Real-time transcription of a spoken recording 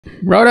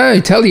Righto,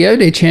 tally-o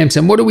there, champs,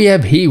 and what do we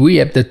have here? We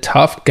have the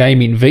TUF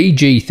Gaming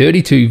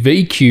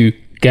VG32VQ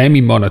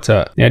gaming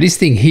monitor. Now this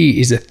thing here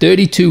is a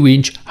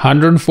 32-inch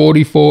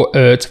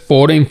 144Hz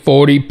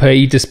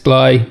 1440p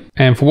display,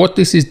 and for what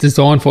this is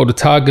designed for, the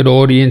target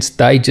audience,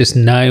 they just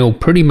nail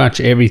pretty much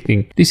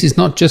everything. This is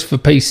not just for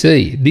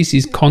PC, this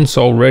is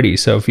console ready,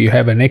 so if you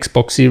have an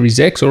Xbox Series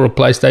X or a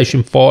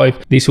PlayStation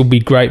 5, this will be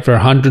great for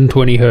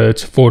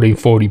 120Hz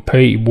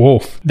 1440p.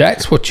 Woof.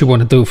 That's what you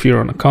want to do if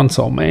you're on a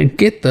console, man.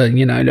 Get the,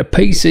 the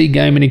PC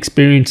gaming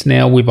experience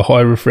now with a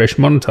high refresh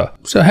monitor.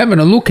 So having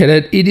a look at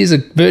it, it is a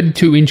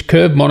 32-inch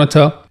curved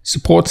monitor,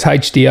 supports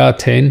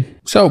HDR10,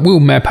 so it will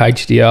map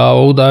HDR,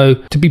 although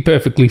to be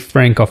perfectly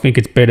frank, I think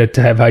it's better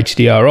to have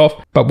HDR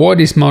off. But why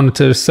this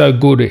monitor is so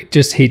good, it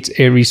just hits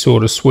every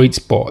sort of sweet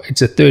spot.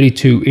 It's a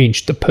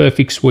 32-inch, the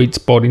perfect sweet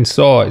spot in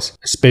size,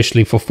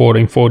 especially for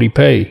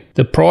 1440p.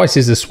 The price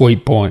is a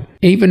sweet point.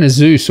 Even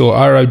Asus or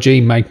ROG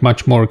make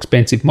much more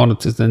expensive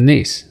monitors than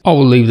this. I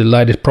will leave the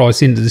latest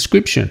price in the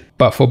description.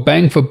 But for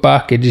bang for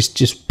buck, it is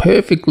just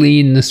perfectly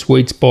in the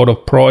sweet spot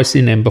of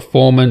pricing and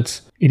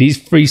performance. It is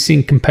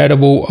FreeSync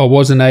compatible. I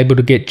wasn't able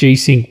to get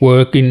G-Sync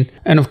working.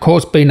 And of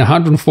course, being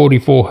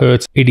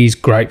 144Hz, it is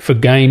great for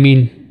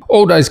gaming.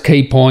 All those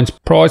key points,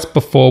 price,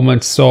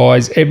 performance,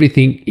 size,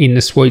 everything in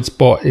the sweet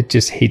spot, it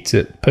just hits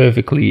it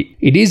perfectly.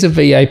 It is a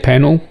VA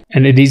panel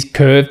and it is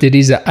curved. It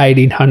is a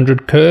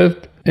 1800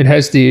 curved. It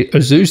has the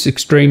Asus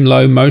Extreme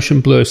Low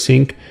Motion Blur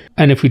Sync.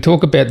 And if we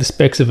talk about the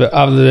specs of it,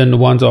 other than the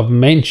ones I've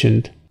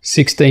mentioned,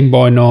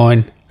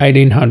 16:9,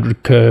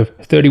 1800 curve,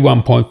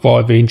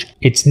 31.5 inch.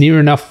 It's near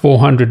enough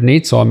 400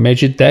 nits. I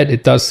measured that.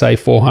 It does say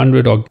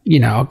 400. I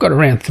got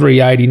around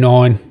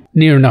 389.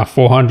 Near enough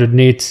 400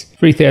 nits,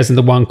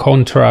 3000:1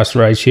 contrast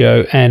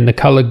ratio, and the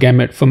color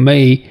gamut for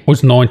me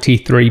was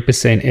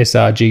 93%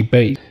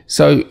 sRGB.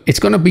 So it's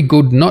going to be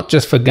good not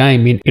just for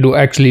gaming, it'll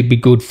actually be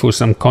good for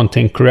some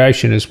content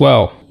creation as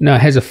well. Now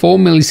it has a 4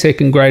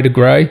 millisecond grade of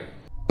gray,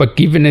 but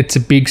given it's a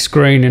big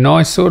screen, and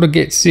I sort of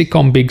get sick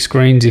on big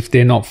screens if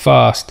they're not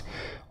fast.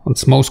 On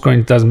small screen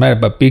it doesn't matter,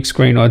 but big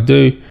screen I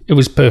do. It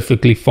was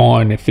perfectly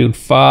fine. It felt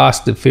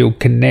fast, it felt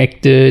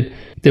connected.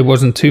 There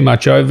wasn't too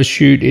much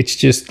overshoot. It's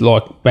just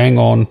like bang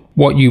on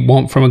what you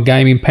want from a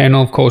gaming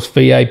panel. Of course,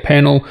 VA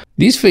panel.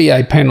 This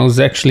VA panel is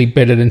actually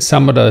better than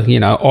some of the,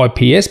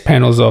 IPS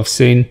panels I've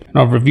seen. And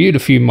I've reviewed a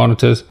few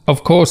monitors.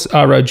 Of course,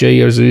 ROG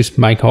or Asus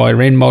make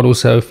higher end models.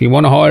 So if you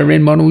want a higher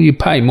end model, you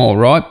pay more,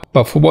 right?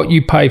 But for what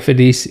you pay for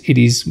this, it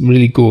is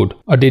really good.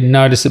 I didn't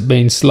notice it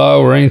being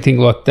slow or anything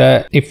like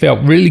that. It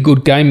felt really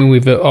good gaming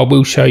with it. I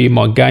will show you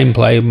my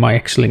gameplay,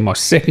 my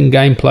second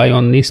gameplay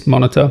on this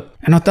monitor.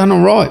 And I've done all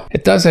right.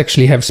 It does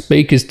actually have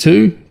speakers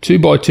too,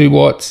 2x2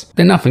 watts.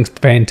 They're nothing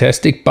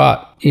fantastic,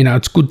 but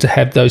it's good to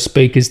have those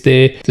speakers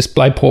there.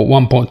 DisplayPort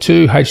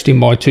 1.2,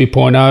 HDMI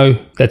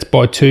 2.0, that's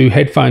by 2,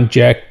 headphone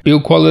jack.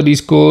 Build quality is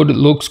good, it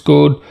looks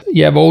good.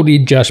 You have all the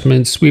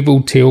adjustments,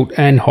 swivel, tilt,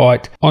 and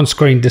height.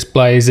 On-screen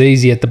display is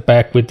easy at the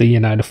back with the,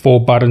 the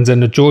 4 buttons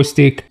and the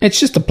joystick. It's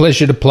just a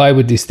pleasure to play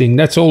with this thing.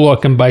 That's all I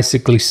can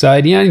basically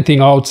say. The only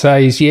thing I would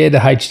say is, yeah, the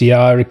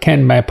HDR, it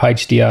can map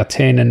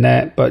HDR10 and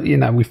that, but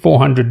with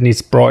 400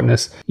 nits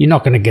brightness, you're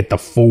not going to get the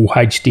full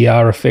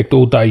HDR effect,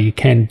 although you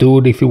can do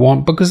it if you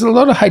want, because a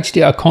lot of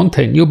HDR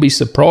content, you'll be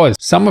surprised.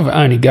 Some of it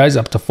only goes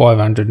up to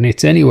 500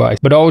 nits anyway,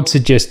 but I would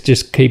suggest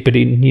just keep it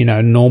in,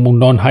 normal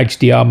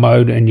non-HDR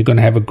mode, and you're going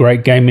to have a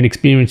great gaming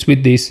experience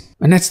with this.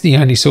 And that's the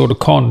only sort of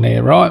con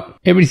there, right?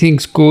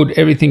 Everything's good,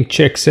 everything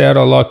checks out,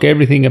 I like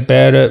everything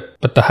about it,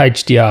 but the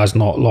HDR is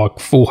not like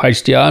full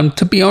HDR. And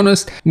to be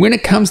honest, when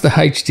it comes to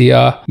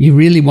HDR, you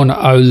really want to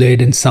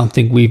OLED and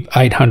something with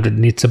 800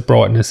 nits of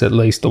brightness at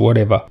least, or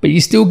whatever. But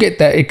you still get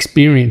that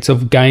experience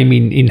of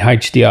gaming in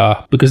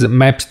HDR because it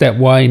maps that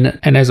way.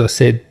 And as I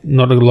said,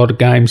 not a lot of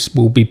games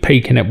will be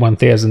peaking at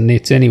 1000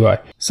 nits anyway.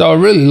 So I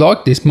really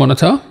like this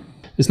monitor.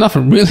 There's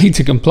nothing really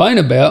to complain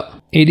about.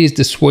 It is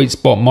the sweet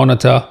spot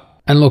monitor.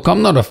 And look,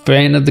 I'm not a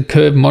fan of the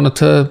curved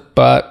monitor,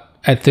 but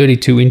at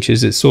 32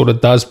 inches, it sort of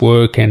does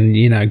work. And,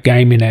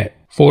 gaming at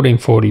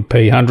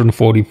 1440p,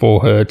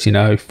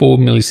 144Hz, 4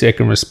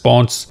 millisecond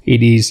response,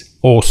 it is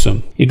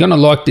awesome. You're going to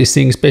like this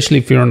thing, especially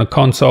if you're on a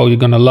console. You're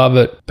going to love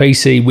it.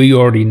 PC, we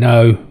already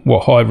know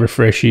what high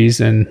refresh is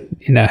and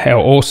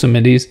how awesome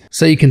it is.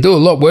 So you can do a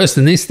lot worse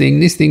than this thing.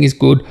 This thing is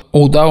good.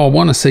 Although I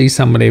want to see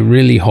some of their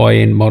really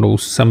high-end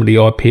models, some of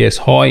the IPS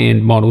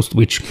high-end models,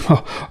 which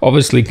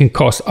obviously can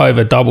cost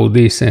over double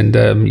this. And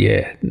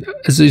yeah,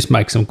 Asus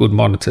makes some good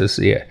monitors.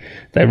 Yeah,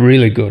 they're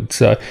really good.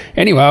 So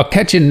anyway, I'll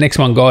catch you in the next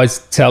one, guys.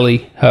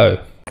 Tally ho.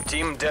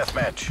 Team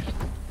deathmatch.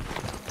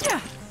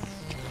 Yeah.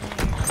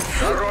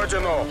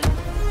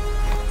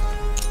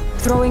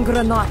 Throwing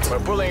grenade. We're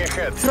pulling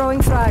ahead.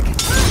 Throwing frag.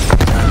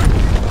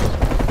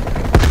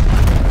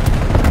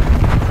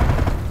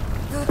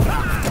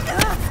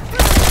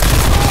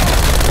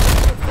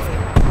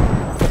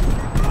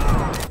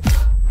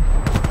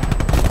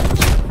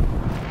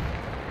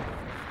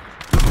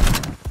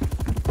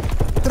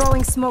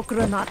 Throwing smoke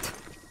grenade.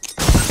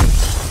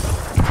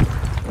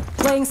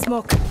 Playing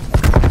smoke.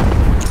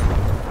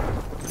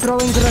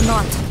 Throwing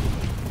grenade.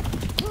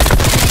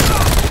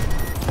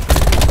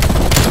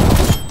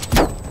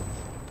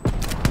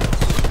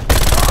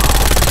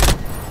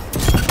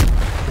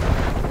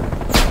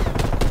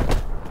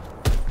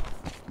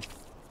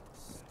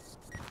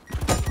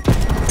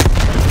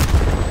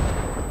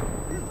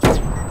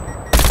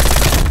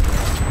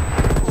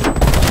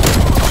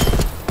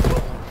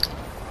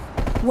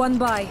 One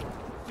by.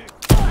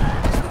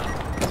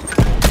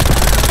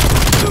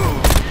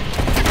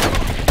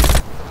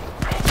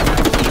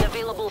 Lead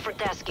available for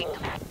tasking.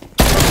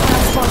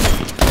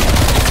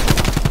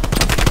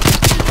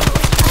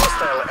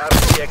 Hostile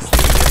RCXD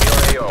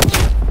in your AO.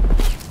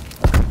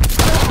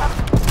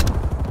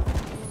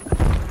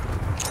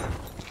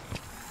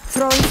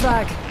 Throwing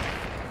frag.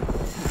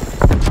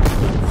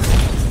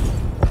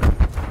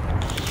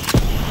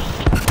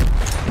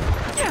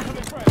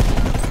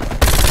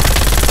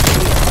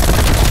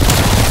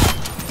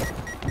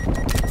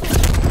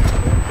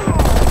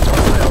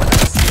 Hostile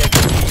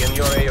RCXD in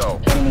your AO.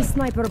 Enemy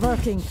sniper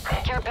working.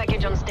 Care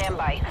package on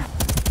standby.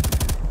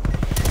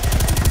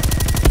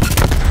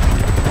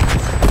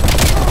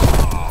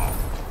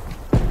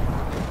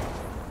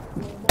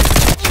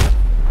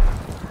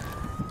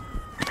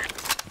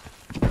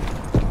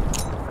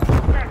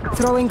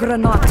 Throwing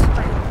grenade.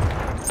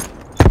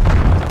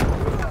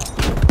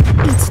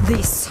 Eat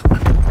this.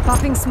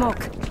 Popping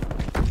smoke.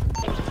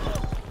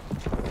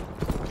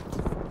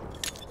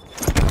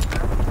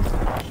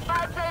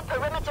 Five-zone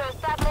perimeter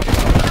established.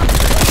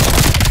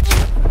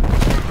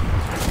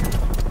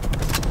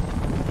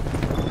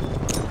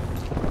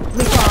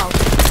 Leap out.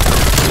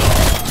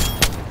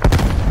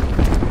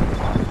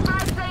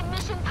 Five-zone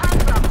mission time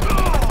drop.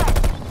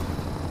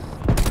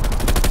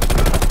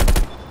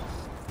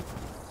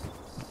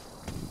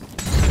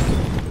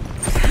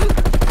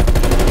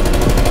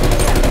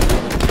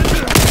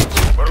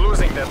 We're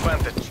losing the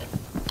advantage.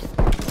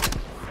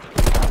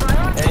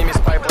 Enemy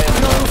spy plane.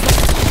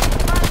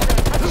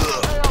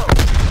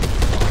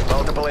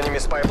 Multiple enemy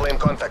spy plane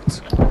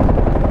contacts.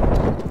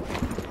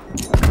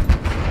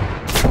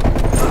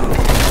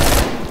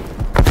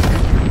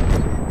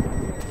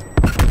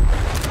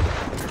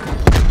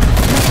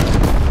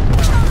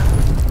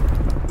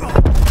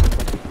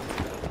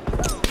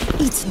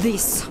 Eat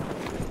this.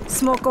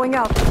 Smoke going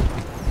out.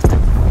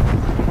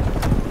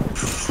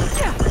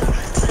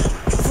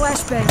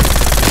 Flashbang.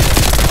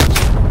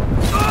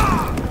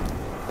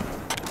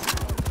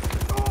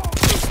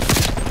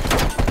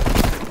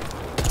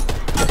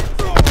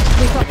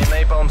 Enemy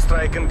napalm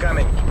strike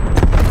incoming.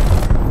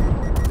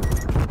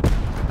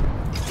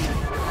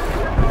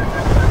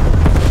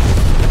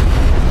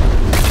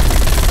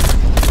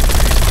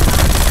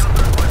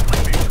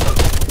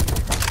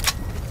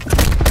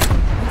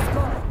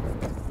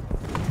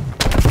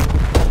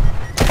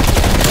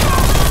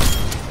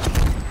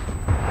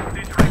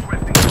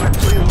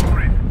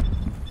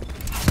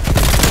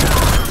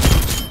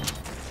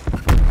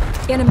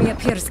 Enemy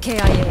appears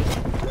KIA.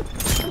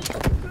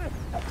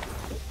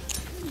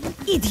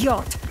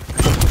 Idiot.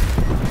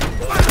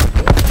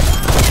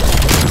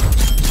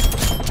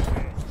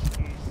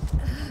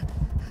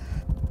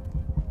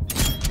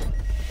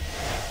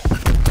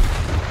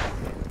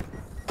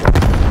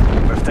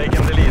 We've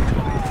taken the lead.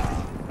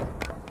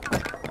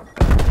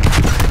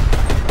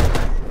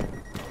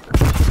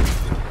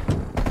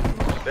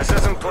 This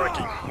isn't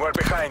working. We're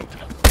behind.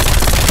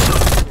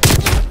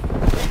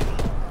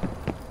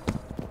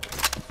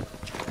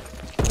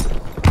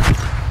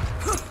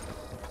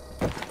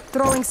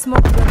 Throwing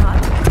smoke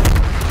grenade.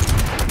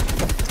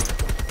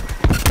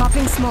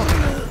 Popping smoke.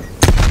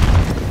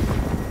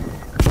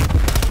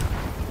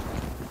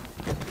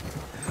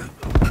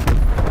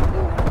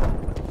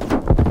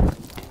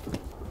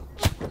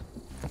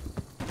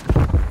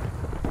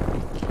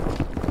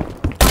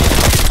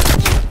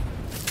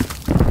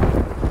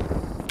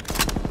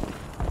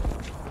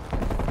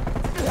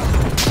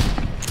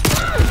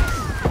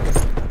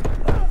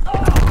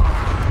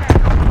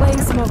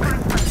 Laying smoke.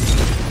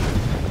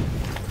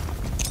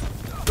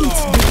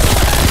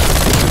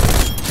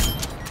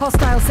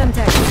 Hostile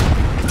Semtex.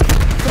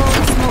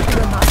 Throwing smoke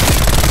grenade.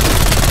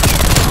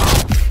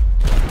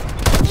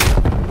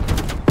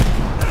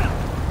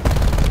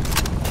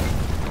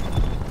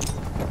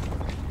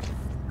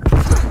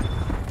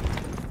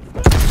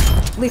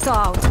 Lethal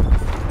out.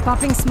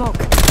 Popping smoke.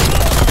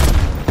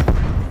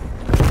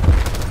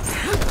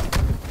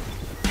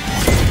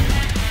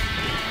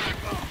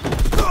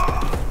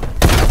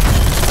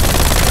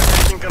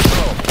 Taking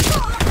control.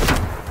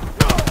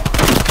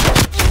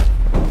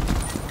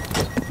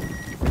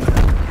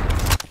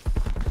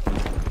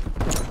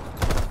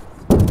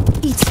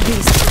 Eat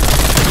this.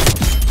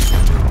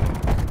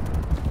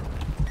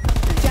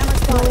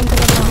 Throwing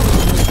grenade.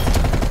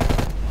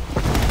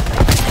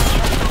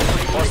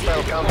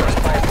 Hostile counter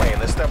spy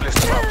plane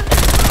established above.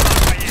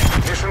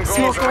 Mission goals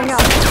Smoke going are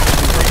out.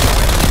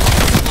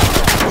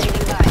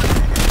 Standing by.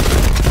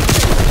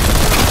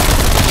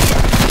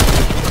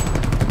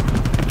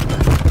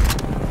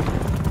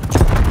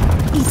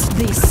 Eat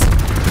this.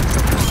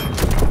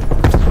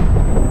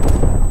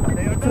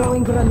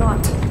 Throwing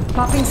grenade.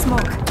 Popping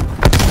smoke.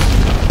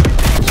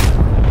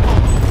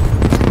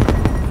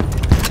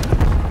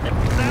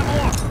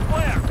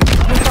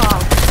 Lethal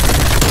out.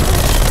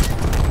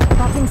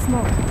 Popping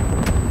smoke.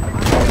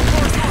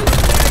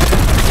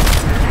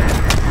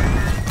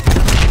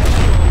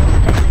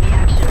 Enemy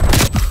action.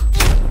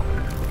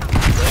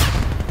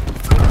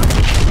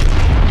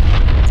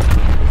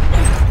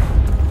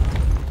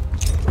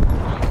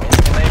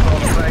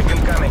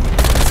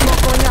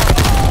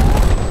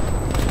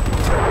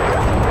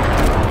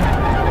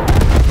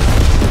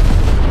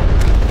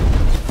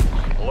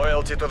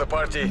 Loyalty to the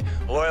party,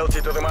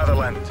 loyalty to the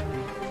motherland.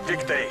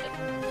 Victory.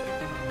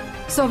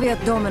 Soviet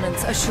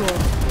dominance assured.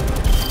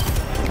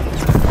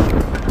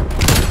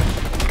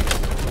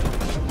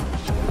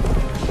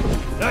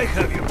 I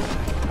have you.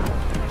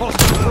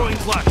 Hostile throwing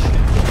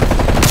flash.